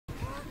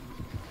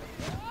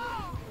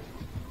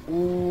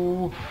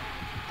Ooh.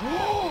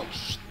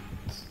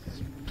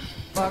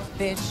 Fuck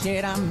this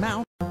shit, I'm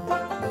out.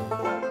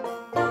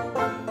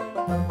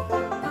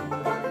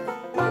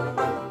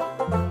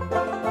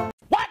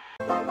 What?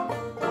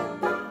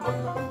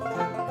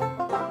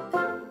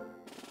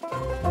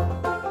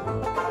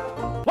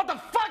 What the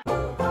fuck?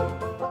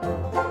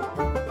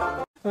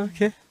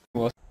 Okay.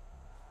 What?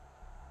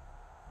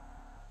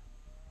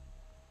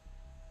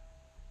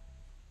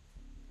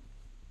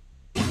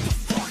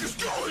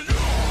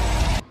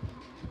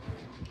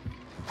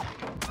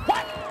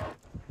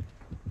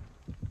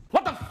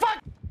 What the fuck?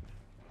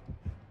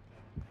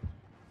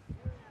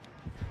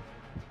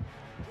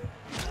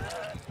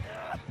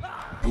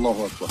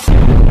 Allahu Akbar.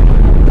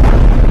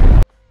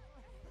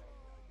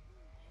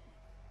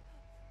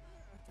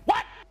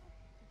 What?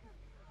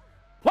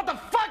 What the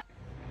fuck?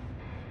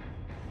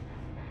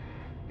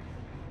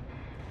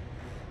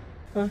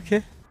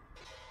 Okay.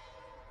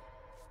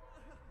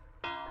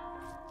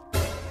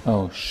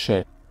 Oh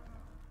shit.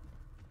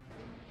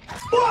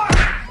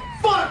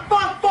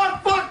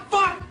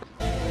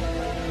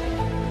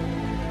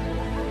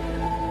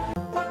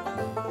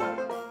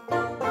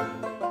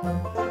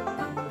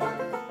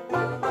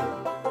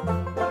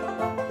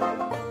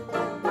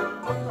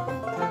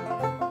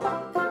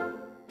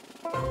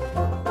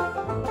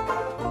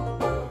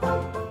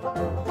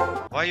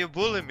 Why you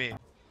bullying me?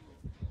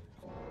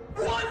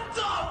 What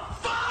the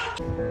fuck?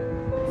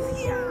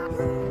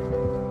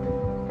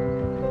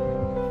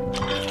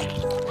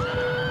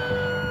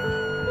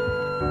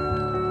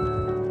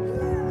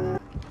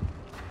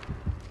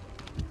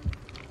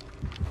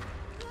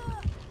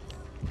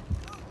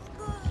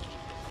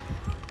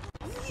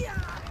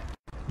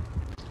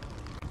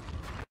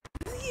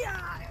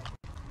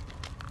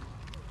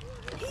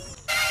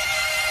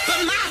 But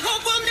my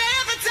hope will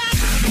never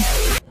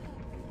die.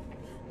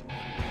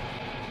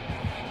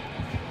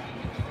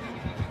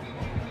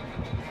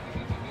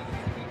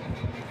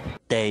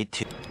 Day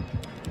 2.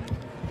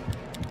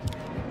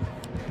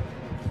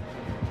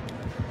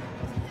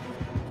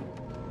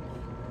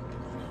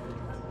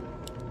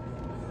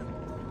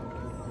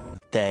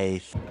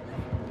 Day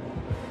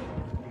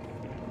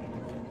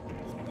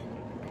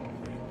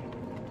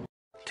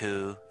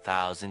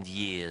 2,000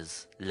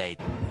 years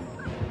later.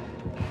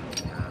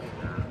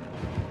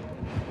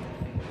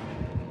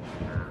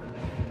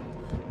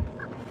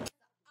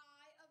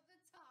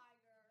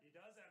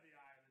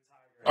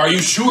 Are you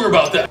sure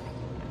about that?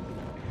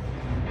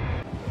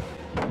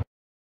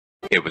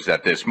 It was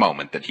at this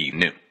moment that he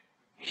knew.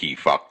 He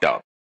fucked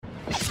up.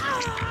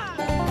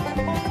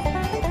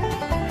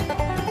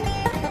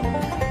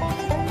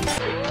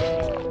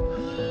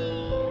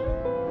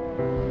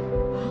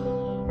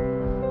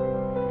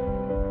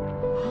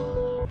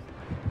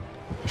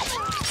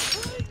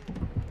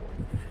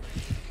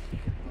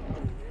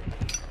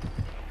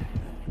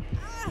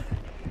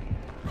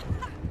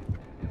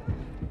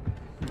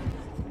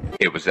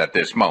 It was at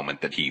this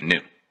moment that he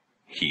knew.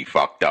 He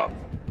fucked up.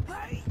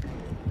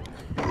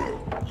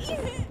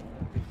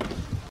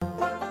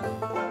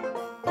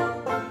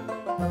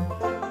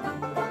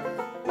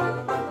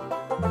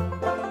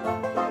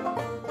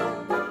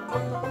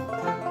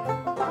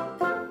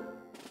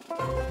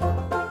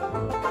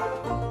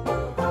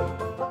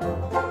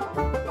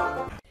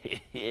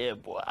 Yeah,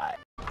 boy.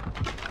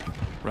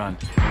 Run.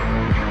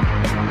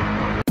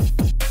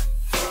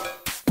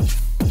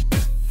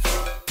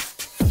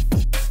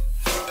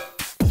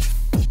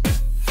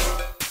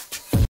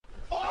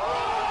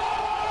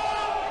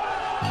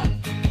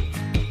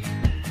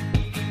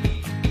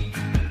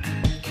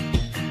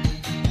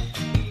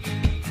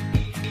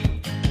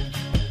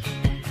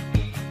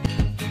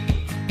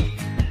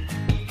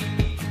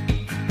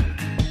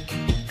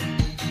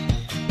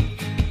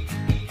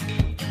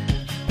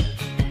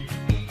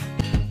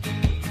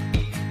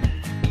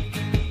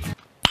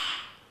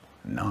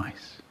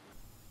 Nice.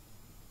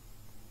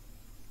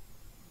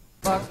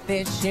 Fuck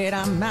this shit,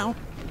 I'm out.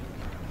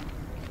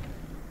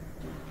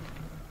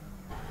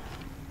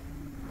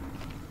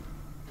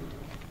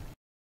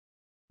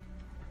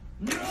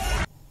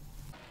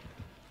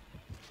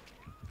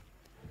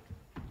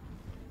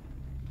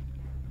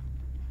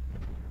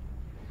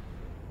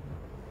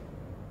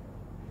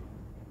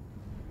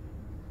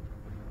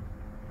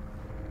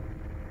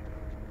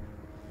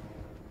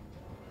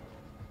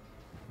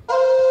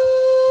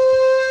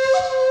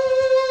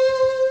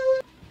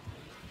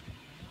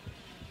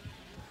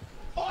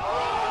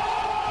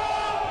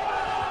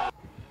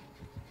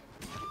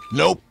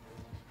 Nope.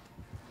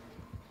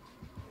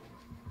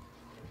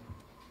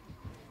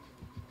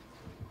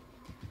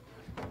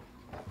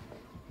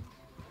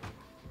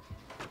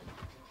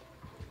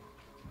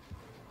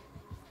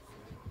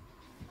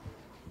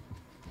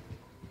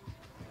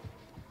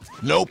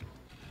 Nope.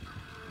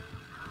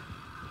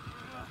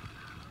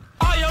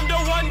 I am the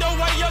one, the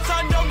way your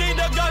son don't need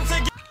a gun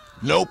to get.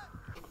 Nope.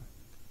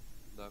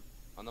 Да,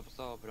 она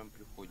поставила прям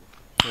при входе.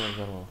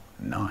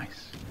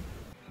 Nice.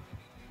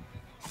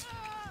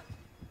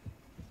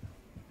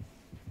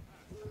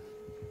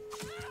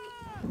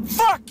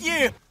 Fuck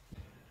you!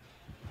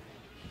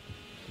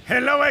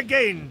 Hello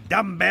again,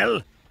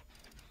 dumbbell.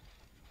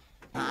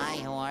 Hi,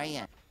 how are you?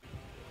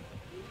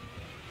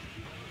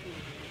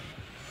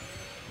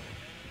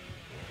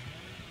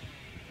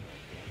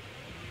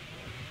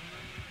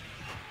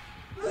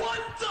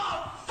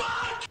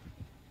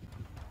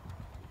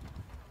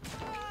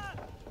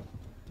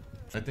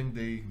 I think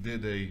they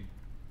did a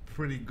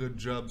pretty good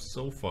job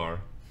so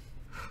far.